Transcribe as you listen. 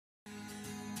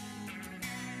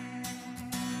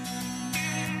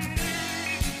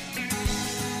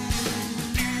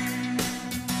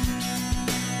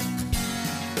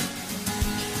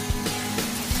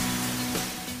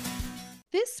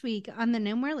This week on the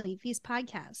No More Late Fees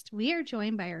podcast, we are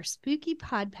joined by our spooky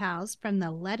pod pals from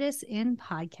the Let Us In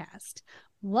podcast.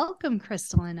 Welcome,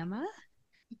 Crystal and Emma.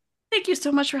 Thank you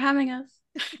so much for having us.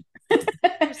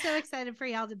 We're so excited for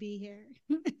y'all to be here.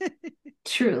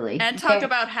 Truly. And talk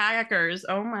about hackers.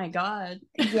 Oh my God.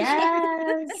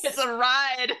 Yes. It's a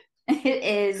ride. It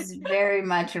is very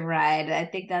much a ride. I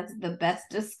think that's the best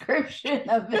description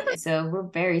of it. So we're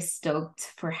very stoked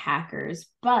for Hackers,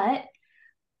 but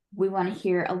we want to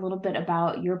hear a little bit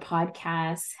about your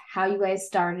podcast, how you guys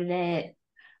started it,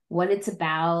 what it's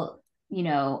about. You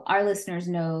know, our listeners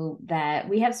know that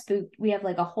we have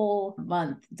like a whole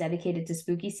month dedicated to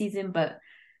spooky season, but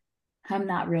I'm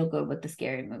not real good with the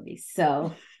scary movies.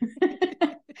 So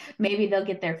maybe they'll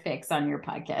get their fix on your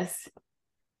podcast.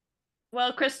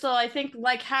 Well, Crystal, I think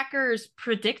like Hackers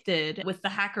predicted with the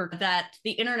hacker that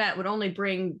the internet would only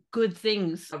bring good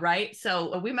things, right?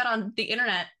 So we met on the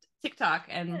internet, TikTok,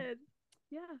 and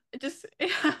it just we're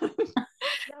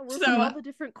from all the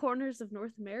different corners of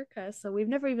North America, so we've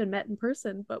never even met in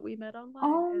person, but we met online.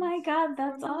 Oh my God,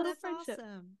 that's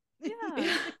awesome.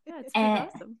 Yeah, it's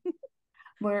awesome.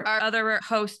 Our other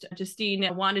host,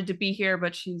 Justine, wanted to be here,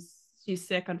 but she's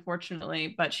sick,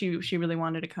 unfortunately, but she really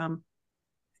wanted to come.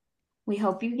 We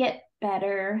hope you get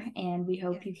better, and we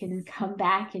hope you can come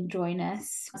back and join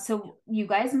us. So you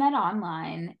guys met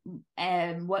online,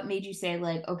 and what made you say,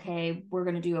 like, okay, we're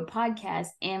going to do a podcast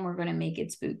and we're going to make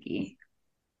it spooky?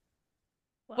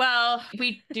 Well,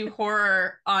 we do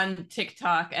horror on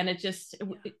TikTok, and it just,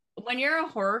 when you're a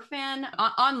horror fan,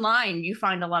 online, you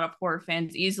find a lot of horror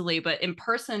fans easily, but in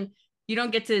person, you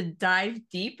don't get to dive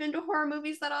deep into horror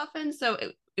movies that often. So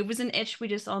it was an itch we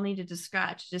just all needed to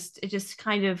scratch. It just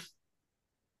kind of,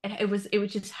 it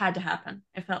just had to happen.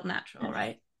 It felt natural,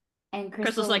 right? And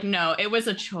Crystal's like, no, it was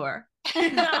a chore.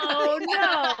 No.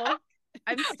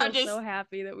 I'm still so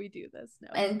happy that we do this now.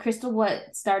 And Crystal,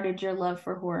 what started your love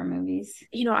for horror movies?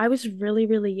 You know, I was really,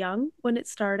 really young when it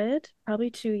started, probably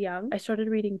too young. I started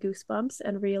reading Goosebumps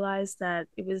and realized that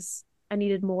I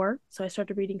needed more. So I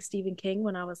started reading Stephen King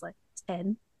when I was like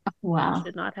 10. Wow. I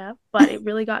should not have, but it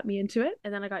really got me into it.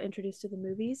 And then I got introduced to the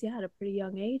movies, at a pretty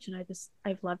young age. And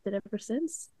I've loved it ever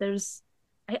since.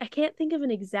 I can't think of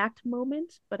an exact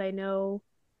moment, but I know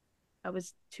I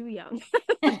was too young.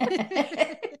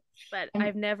 But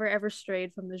I've never ever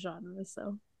strayed from the genre.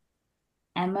 So,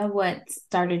 Emma, what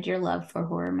started your love for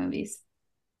horror movies?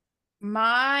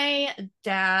 My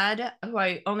dad, who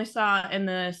I only saw in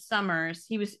the summers,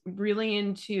 he was really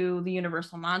into the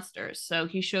Universal monsters. So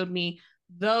he showed me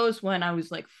those when I was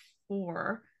like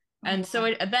 4. And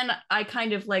so then I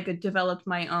kind of like developed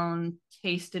my own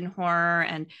taste in horror.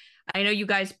 And I know you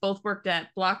guys both worked at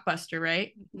Blockbuster,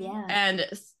 right? Yeah. And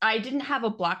I didn't have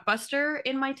a Blockbuster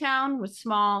in my town. It was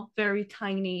small, very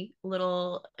tiny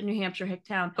little New Hampshire hick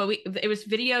town. But it was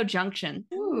Video Junction.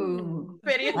 Ooh,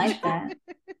 Video like that.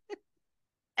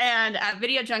 And at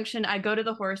Video Junction, I go to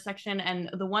the horror section,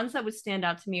 and the ones that would stand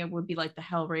out to me would be like the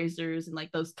Hellraisers and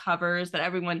like those covers that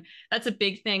everyone, that's a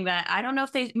big thing that I don't know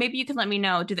if maybe you can let me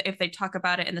know if they talk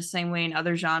about it in the same way in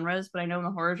other genres, but I know in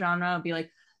the horror genre, it'd be like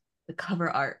the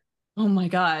cover art. Oh my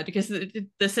God, because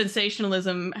the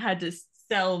sensationalism had to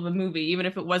sell the movie, even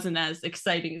if it wasn't as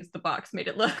exciting as the box made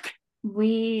it look.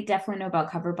 We definitely know about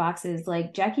cover boxes.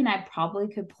 Like Jackie and I probably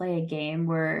could play a game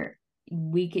where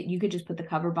you could just put the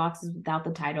cover boxes without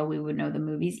the title. We would know the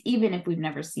movies, even if we've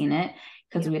never seen it,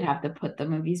 because we'd have to put the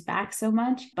movies back so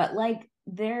much. But like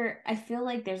I feel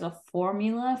like there's a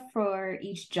formula for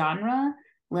each genre,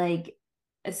 like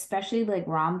especially like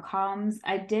rom-coms.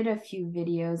 I did a few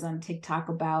videos on TikTok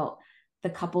about the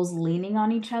couples leaning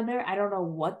on each other. I don't know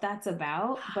what that's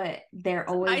about, but they're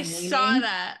always leaning. Saw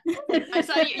that. I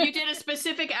saw you did a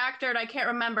specific actor and I can't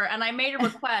remember, and I made a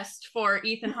request for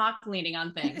Ethan Hawke leaning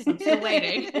on things. I'm still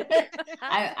waiting.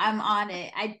 I'm on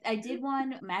it. I did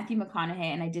one Matthew McConaughey,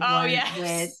 and I did one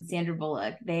with Sandra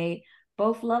Bullock. They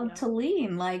both love to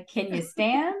lean. Like, can you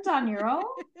stand on your own?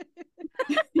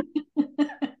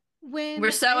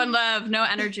 We're so in love, no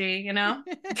energy, you know?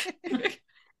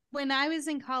 When I was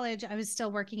in college, I was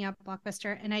still working at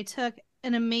Blockbuster, and I took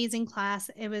an amazing class.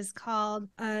 It was called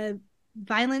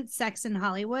Violent Sex in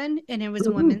Hollywood, and it was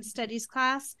a women's studies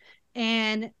class.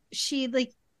 And she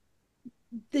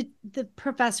the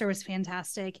professor was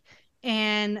fantastic.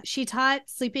 And she taught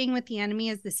Sleeping with the Enemy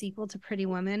as the sequel to Pretty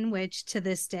Woman, which to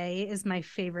this day is my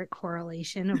favorite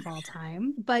correlation of all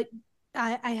time. But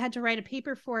I had to write a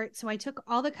paper for it. So I took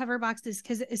all the cover boxes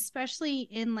because especially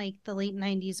in like the late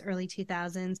 90s, early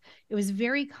 2000s, it was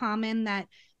very common that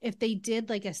if they did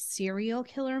like a serial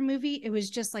killer movie, it was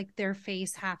just like their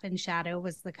face half in shadow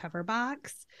was the cover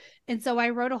box. And so I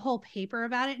wrote a whole paper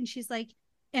about it. And she's like,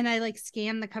 And I like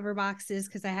scanned the cover boxes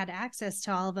because I had access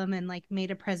to all of them and like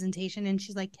made a presentation. And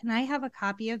she's like, "Can I have a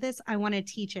copy of this? I want to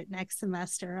teach it next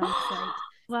semester." I was like,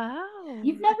 Wow.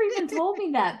 You've never even told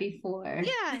me that before.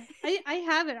 "Yeah, I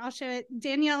have it. I'll show it."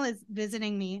 Danielle is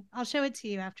visiting me. I'll show it to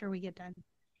you after we get done.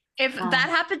 If that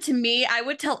happened to me, I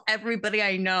would tell everybody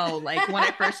I know. Like when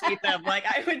I first meet them, like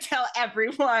I would tell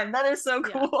everyone. That is so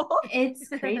cool. It's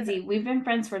crazy. We've been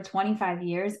friends for 25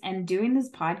 years, and doing this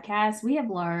podcast, we have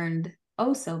learned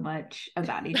so much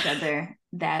about each other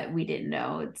that we didn't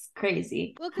know. It's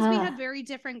crazy. Well, because we had very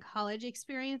different college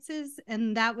experiences,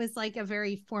 and that was like a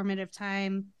very formative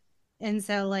time. And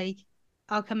so like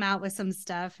I'll come out with some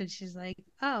stuff and she's like,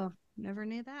 "Oh, never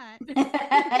knew that."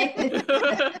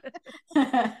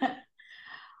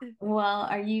 Well,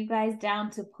 are you guys down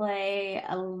to play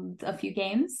a few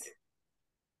games?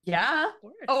 Yeah.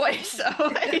 Always.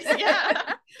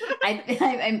 Yeah.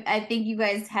 I think you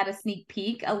guys had a sneak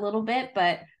peek a little bit,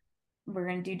 but we're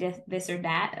going to do this or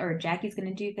that, or Jackie's going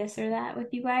to do this or that with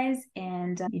you guys.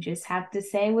 And you just have to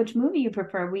say which movie you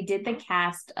prefer. We did the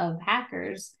cast of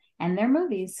Hackers and their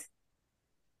movies.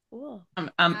 Cool.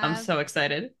 I'm so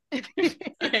excited. I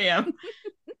am.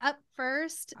 Up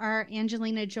first, our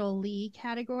Angelina Jolie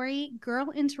category: Girl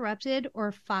Interrupted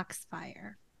or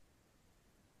Foxfire.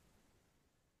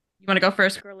 You want to go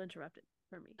first? Girl Interrupted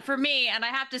for me. For me, and I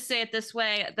have to say it this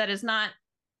way, that is not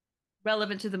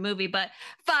relevant to the movie, but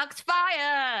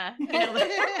Foxfire. You know,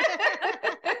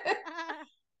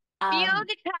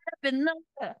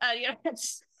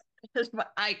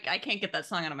 I can't get that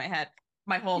song out of my head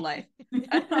my whole life.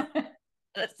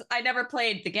 I never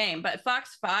played the game, but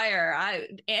Foxfire,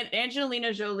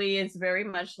 Angelina Jolie is very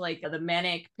much like the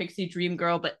manic pixie dream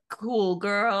girl, but cool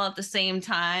girl at the same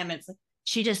time. It's like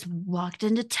she just walked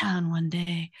into town one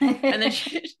day, and then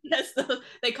she has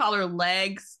they call her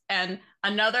legs. And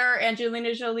another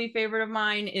Angelina Jolie favorite of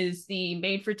mine is the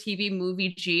made-for-TV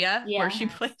movie Gia, where she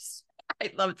plays.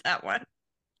 I loved that one.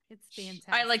 It's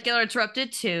fantastic. I like Girl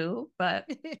Interrupted too, but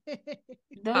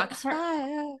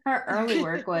her early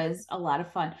work was a lot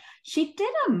of fun. She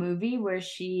did a movie where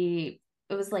it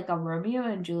was like a Romeo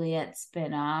and Juliet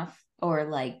spinoff, or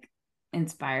like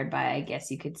inspired by, I guess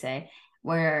you could say,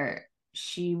 where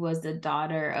she was the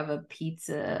daughter of a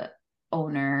pizza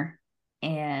owner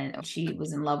and she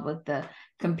was in love with the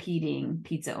competing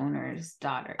pizza owner's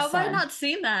daughter. How have I not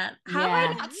seen that? How have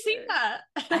I not seen that?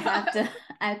 I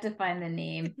have to find the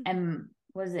name. And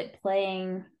was it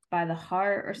Playing by the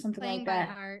Heart or something like that?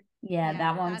 Heart. Yeah,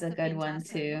 that one's a good one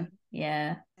too. One.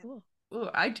 Yeah. Cool. Ooh,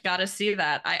 I gotta see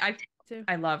that. I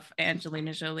love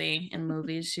Angelina Jolie in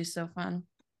movies. She's so fun.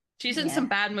 She's in some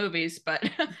bad movies, but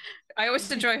I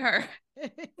always enjoy her.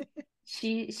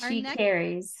 She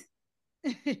carries.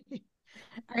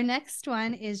 Our next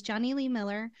one is Johnny Lee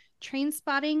Miller,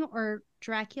 Trainspotting or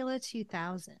Dracula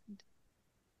 2000.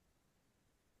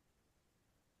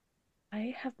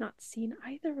 I have not seen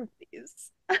either of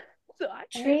these. So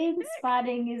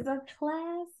Trainspotting is a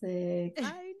classic. I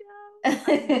know. I'm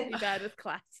really bad with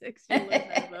classics. You learn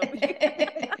that about me.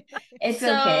 It's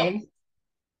okay.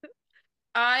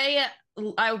 I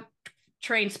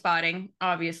Trainspotting,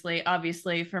 obviously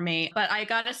for me. But I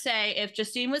gotta say, if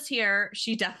Justine was here,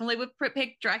 she definitely would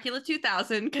pick Dracula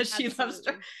 2000 because she loves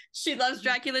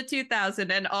Dracula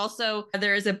 2000. And also,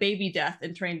 there is a baby death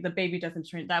in Train. The baby death in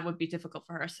Train, that would be difficult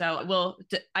for her. So,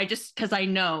 because I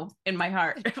know in my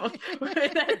heart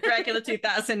that Dracula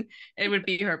 2000, it would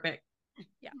be her pick.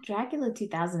 Yeah, Dracula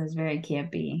 2000 is very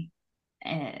campy,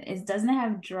 and doesn't it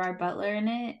have Gerard Butler in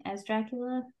it as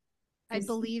Dracula? I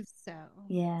believe so.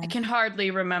 Yeah. I can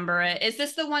hardly remember it. Is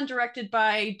this the one directed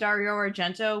by Dario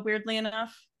Argento, weirdly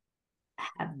enough? I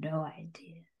have no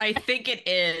idea. I think it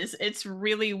is. It's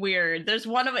really weird. There's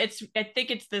one of it's. I think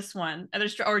it's this one.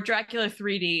 Or Dracula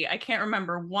 3D. I can't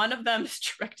remember. One of them is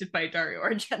directed by Dario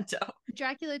Argento.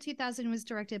 Dracula 2000 was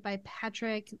directed by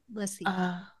Patrick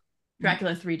Lussier.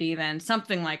 Dracula 3D, then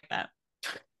something like that.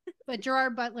 But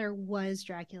Gerard Butler was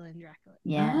Dracula in Dracula.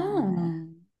 Yeah. Oh.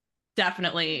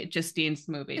 Definitely Justine's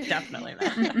movie. Definitely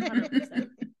that.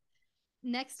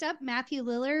 Next up, Matthew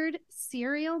Lillard,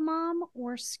 Serial Mom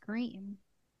or Scream?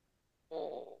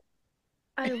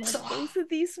 I love both of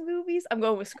these movies. I'm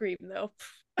going with Scream though.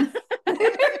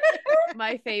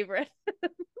 My favorite.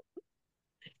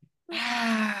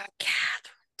 Catherine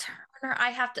Turner.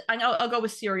 I'll go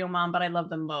with Serial Mom, but I love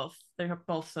them both. They're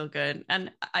both so good.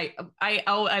 And I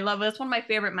love it. That's one of my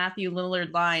favorite Matthew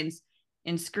Lillard lines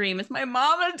in Scream. Is my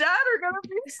mom and dad are gonna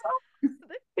be so mad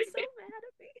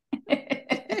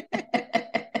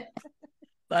at me.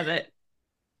 Love it.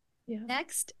 Yeah.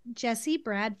 Next, Jesse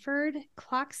Bradford,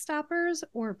 Clock Stoppers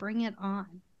or Bring It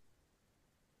On?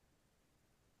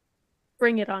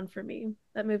 Bring it on for me.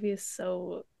 That movie is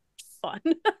so fun.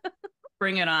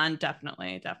 Bring it on,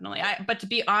 definitely. But to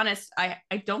be honest, I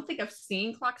don't think I've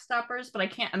seen Clock Stoppers, but I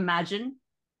can't imagine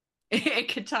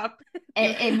it could top.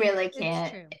 It really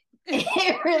can't.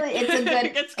 It's a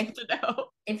good. It's good to know.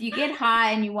 If you get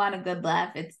high and you want a good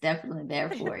laugh, it's definitely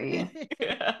there for you.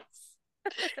 Yes.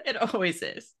 It always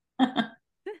is.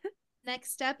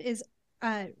 Next up is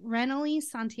Renly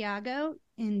Santiago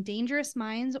in Dangerous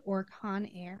Minds or Con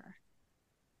Air.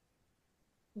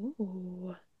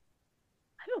 Ooh.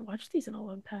 I haven't watched these in a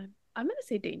long time. I'm going to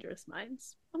say Dangerous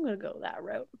Minds. I'm going to go that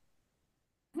route.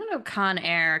 I'm going to go Con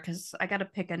Air because I got to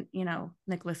pick a,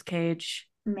 Nicolas Cage.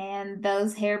 Man,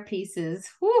 those hair pieces.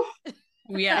 Whew.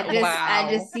 Yeah,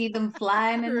 I just see them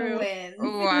flying in the wind.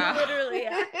 Wow. Literally,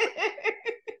 yeah.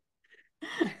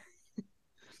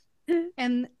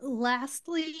 And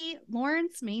lastly,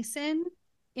 Lawrence Mason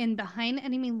in Behind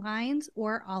Enemy Lines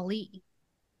or Ali.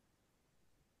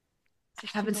 I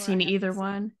haven't seen either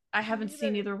one. I haven't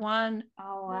seen either one.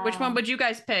 Oh, wow. Which one would you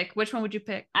guys pick? Which one would you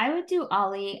pick? I would do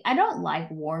Ali. I don't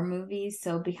like war movies,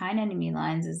 so Behind Enemy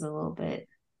Lines is a little bit.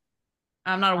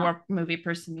 I'm not a war movie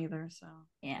person either, so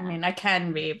yeah. I mean, I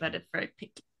can be, but it's very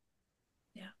picky.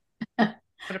 Yeah.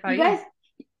 What about you? Guys?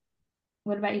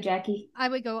 What about you, Jackie? I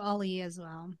would go Ali as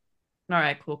well. All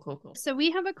right, cool. So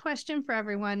we have a question for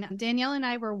everyone. Danielle and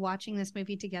I were watching this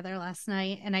movie together last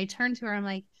night, and I turned to her. I'm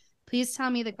like, please tell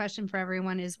me the question for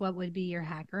everyone is what would be your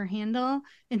hacker handle?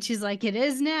 And she's like, it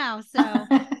is now. So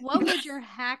what would your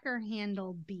hacker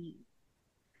handle be?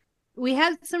 We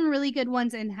had some really good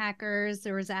ones in Hackers.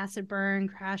 There was Acid Burn,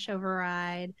 Crash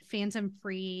Override, Phantom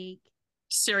Freak.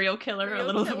 Serial killer, a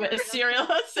little bit. Serial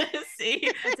sissy.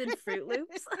 That's in Fruit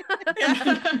Loops.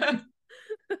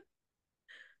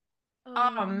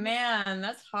 Oh man,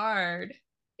 that's hard.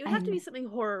 It would have to be something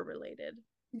horror related.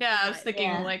 Yeah, I was thinking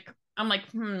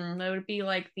that would be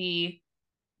like the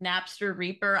Napster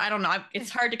Reaper. I don't know. It's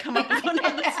hard to come up with one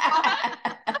on the spot.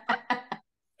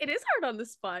 It is hard on the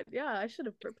spot. Yeah, I should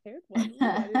have prepared one. Ooh,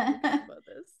 I didn't think about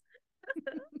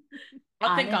this.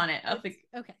 I'll think on it. I'll think.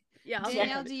 Okay. Yeah.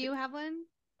 Danielle, do you have one?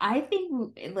 I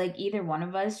think like either one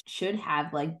of us should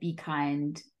have like Be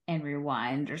Kind and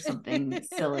Rewind or something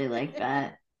silly like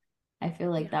that. I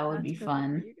feel like that would be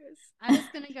fun. I was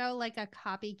gonna go like a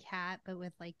copycat, but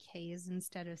with like K's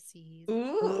instead of C's.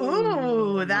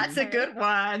 Ooh, that's a good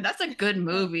one. That's a good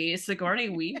movie. Sigourney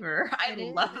Weaver. I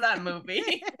love that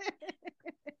movie.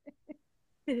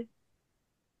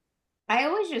 I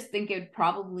always just think it would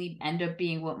probably end up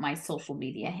being what my social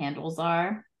media handles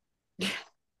are. Because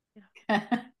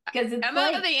it's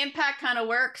Emma the Impact kind of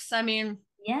works. I mean,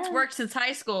 yeah, it's worked since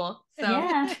high school. So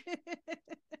yeah.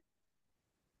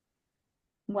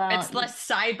 Well, it's less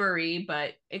cybery,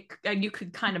 but you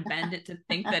could kind of bend it to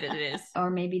think that it is. Or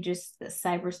maybe just the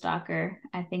cyber stalker.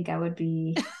 I think I would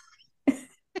be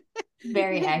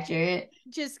very accurate.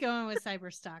 Just going with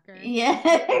cyber stalker. Yeah.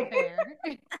 Fair.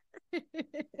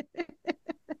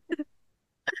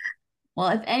 Well,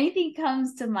 if anything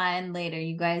comes to mind later,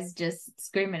 you guys just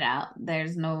scream it out.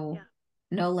 There's no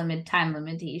time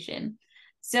limitation.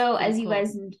 So as you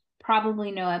guys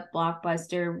probably know, at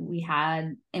Blockbuster, we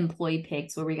had employee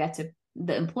picks where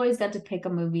the employees got to pick a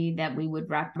movie that we would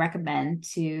recommend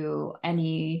to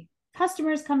any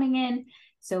customers coming in.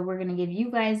 So we're going to give you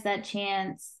guys that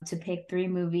chance to pick 3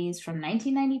 movies from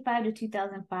 1995 to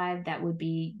 2005 that would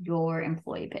be your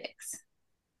employee picks.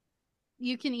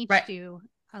 You can each do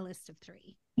a list of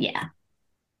 3. Yeah.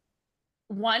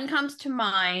 One comes to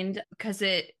mind because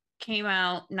it came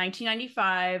out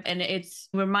 1995 and it's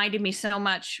reminded me so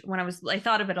much I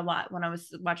thought of it a lot when I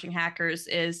was watching Hackers.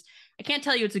 Is I can't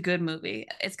tell you it's a good movie.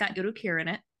 It's got Udo Kier in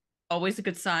it. Always a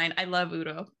good sign. I love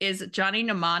Udo. Is Johnny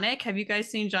Mnemonic. Have you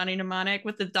guys seen Johnny Mnemonic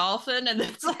with the dolphin and the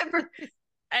cyber?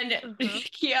 And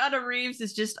Keanu Reeves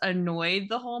is just annoyed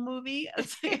the whole movie.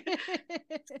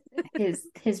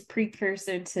 his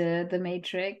precursor to The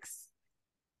Matrix.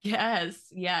 Yes.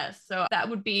 So that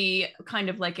would be kind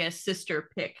of like a sister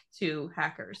pick to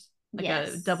Hackers, like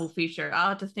a double feature. I'll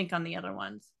have to think on the other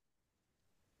ones.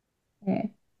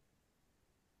 Okay.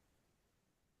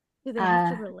 Do they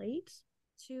have to relate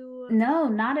to? No,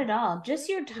 not at all. Just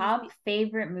your top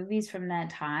favorite movies from that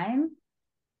time.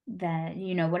 That,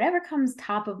 whatever comes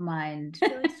top of mind. I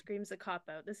feel like Scream's a cop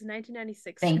out. This is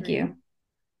 1996. Thank you.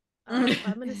 I'm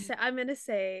gonna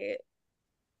say.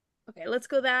 Okay, let's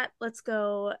go that. Let's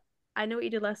go. I Know What You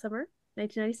Did Last Summer,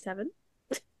 1997.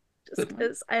 Just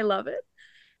because I love it.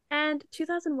 And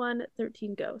 2001,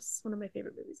 13 Ghosts, one of my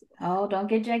favorite movies. Oh, don't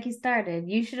get Jackie started.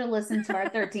 You should have listened to our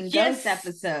 13 Ghosts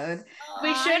episode.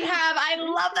 We should have. I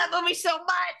love that movie so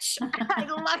much. I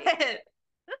love it.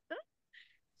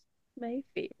 my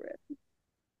favorite.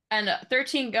 And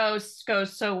 13 Ghosts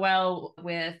goes so well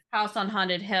with House on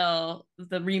Haunted Hill,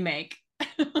 the remake.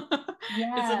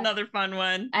 Yeah. It's another fun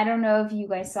one. I don't know if you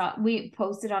guys saw, we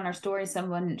posted on our story,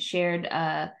 someone shared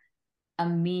a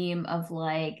meme of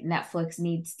like Netflix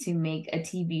needs to make a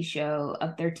TV show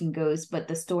of 13 Ghosts, but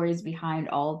the stories behind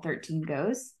all 13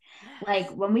 Ghosts. Yes. Like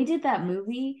when we did that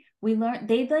movie, we learned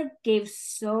they like gave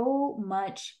so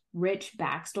much rich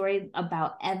backstory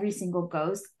about every single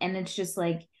ghost, and it's just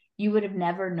like you would have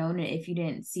never known it if you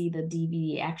didn't see the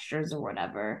DVD extras or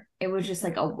whatever. It was just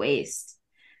like a waste.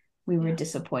 We were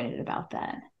disappointed about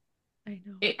that. I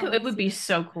know. It would be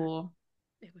so cool.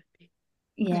 It would be.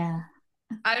 Yeah.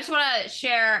 I just want to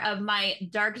share of my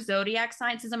dark zodiac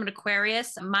sign. Since I'm an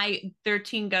Aquarius, my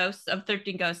 13 Ghosts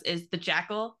is the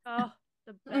Jackal. Oh,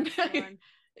 the best one.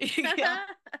 Yeah.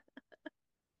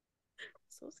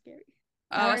 So scary.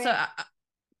 Oh, All right. so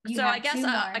I guess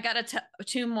I got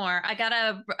two more. I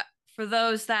gotta, for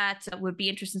those that would be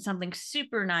interested in something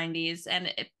super 90s, and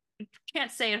it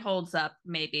can't say it holds up,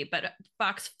 maybe, but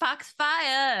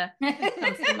Foxfire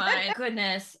comes to mind.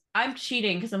 Goodness, I'm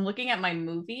cheating because I'm looking at my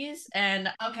movies. And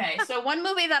okay, so one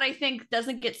movie that I think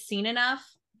doesn't get seen enough.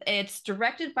 It's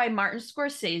directed by Martin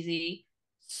Scorsese,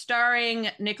 starring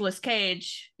Nicolas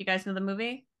Cage. You guys know the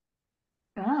movie?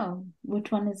 Oh,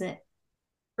 which one is it?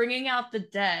 Bringing Out the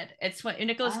Dead. It's when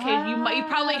Nicolas Cage. You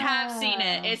probably have seen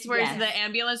it. It's where he's the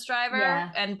ambulance driver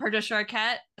and Patricia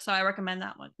Arquette. So I recommend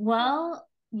that one. Well,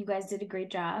 you guys did a great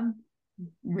job.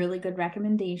 Really good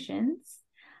recommendations.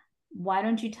 Why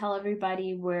don't you tell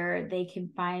everybody where they can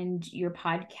find your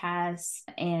podcast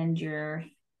and your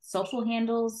social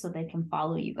handles so they can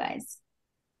follow you guys?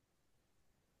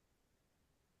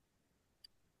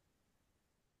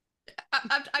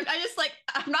 I just like,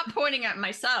 I'm not pointing at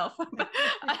myself, but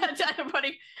I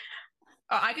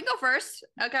can go first.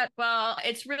 Okay. Well,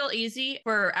 it's real easy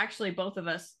for actually both of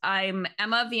us. I'm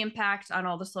Emma of the Impact on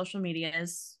all the social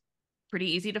medias.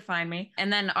 Pretty easy to find me.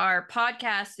 And then our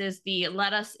podcast is the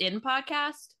Let Us In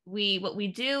podcast. What we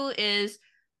do is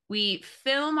we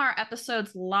film our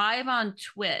episodes live on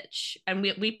Twitch and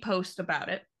we post about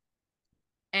it.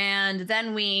 And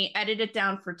then we edit it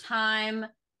down for time.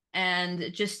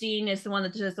 And Justine is the one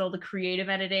that does all the creative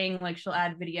editing. Like she'll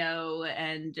add video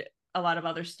and a lot of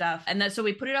other stuff. And then so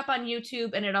we put it up on YouTube,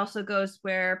 and it also goes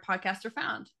where podcasts are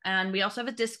found. And we also have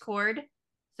a Discord.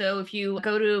 So if you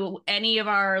go to any of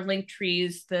our link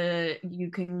trees,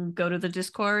 you can go to the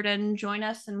Discord and join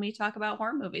us, and we talk about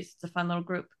horror movies. It's a fun little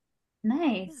group.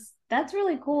 Nice. That's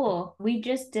really cool. We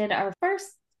just did our first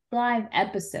live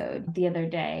episode the other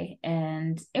day,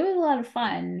 and it was a lot of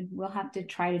fun. We'll have to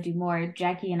try to do more.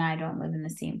 Jackie and I don't live in the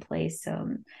same place, so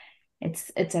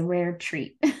it's a rare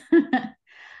treat.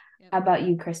 How about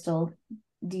you, Crystal?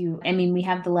 We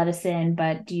have the Let Us In,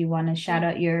 but do you want to shout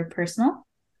out your personal?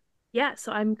 Yeah,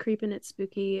 so I'm Creeping It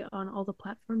Spooky on all the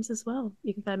platforms as well.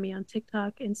 You can find me on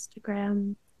TikTok,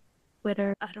 Instagram,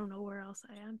 Twitter. I don't know where else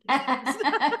I am, to be honest.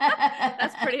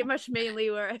 That's pretty much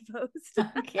mainly where I post.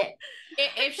 Okay.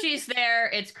 If she's there,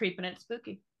 it's Creeping It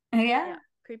Spooky. Yeah.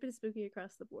 Creeping It Spooky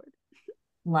across the board.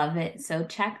 Love it. So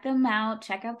check them out.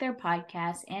 Check out their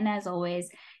podcast. And as always,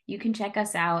 you can check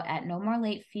us out at No More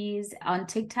Late Fees on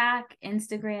TikTok,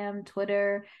 Instagram,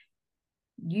 Twitter,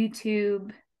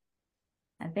 YouTube.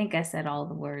 I think I said all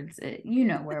the words. You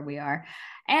know where we are.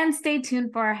 And stay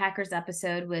tuned for our Hackers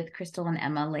episode with Crystal and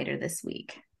Emma later this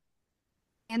week.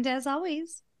 And as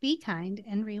always, be kind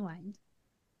and rewind.